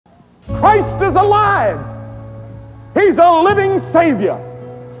Christ is alive. He's a living Savior.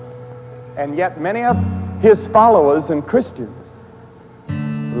 And yet many of his followers and Christians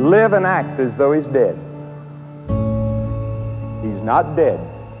live and act as though he's dead. He's not dead.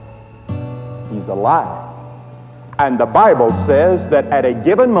 He's alive. And the Bible says that at a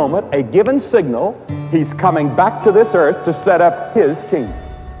given moment, a given signal, he's coming back to this earth to set up his kingdom.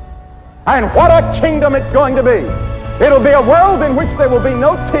 And what a kingdom it's going to be. It'll be a world in which there will be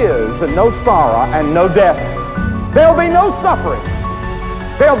no tears and no sorrow and no death. There'll be no suffering.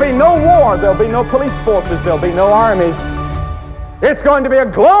 There'll be no war. There'll be no police forces. There'll be no armies. It's going to be a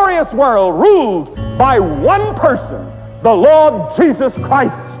glorious world ruled by one person, the Lord Jesus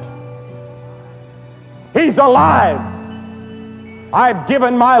Christ. He's alive. I've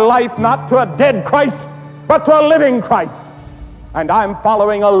given my life not to a dead Christ, but to a living Christ. And I'm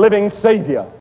following a living Savior.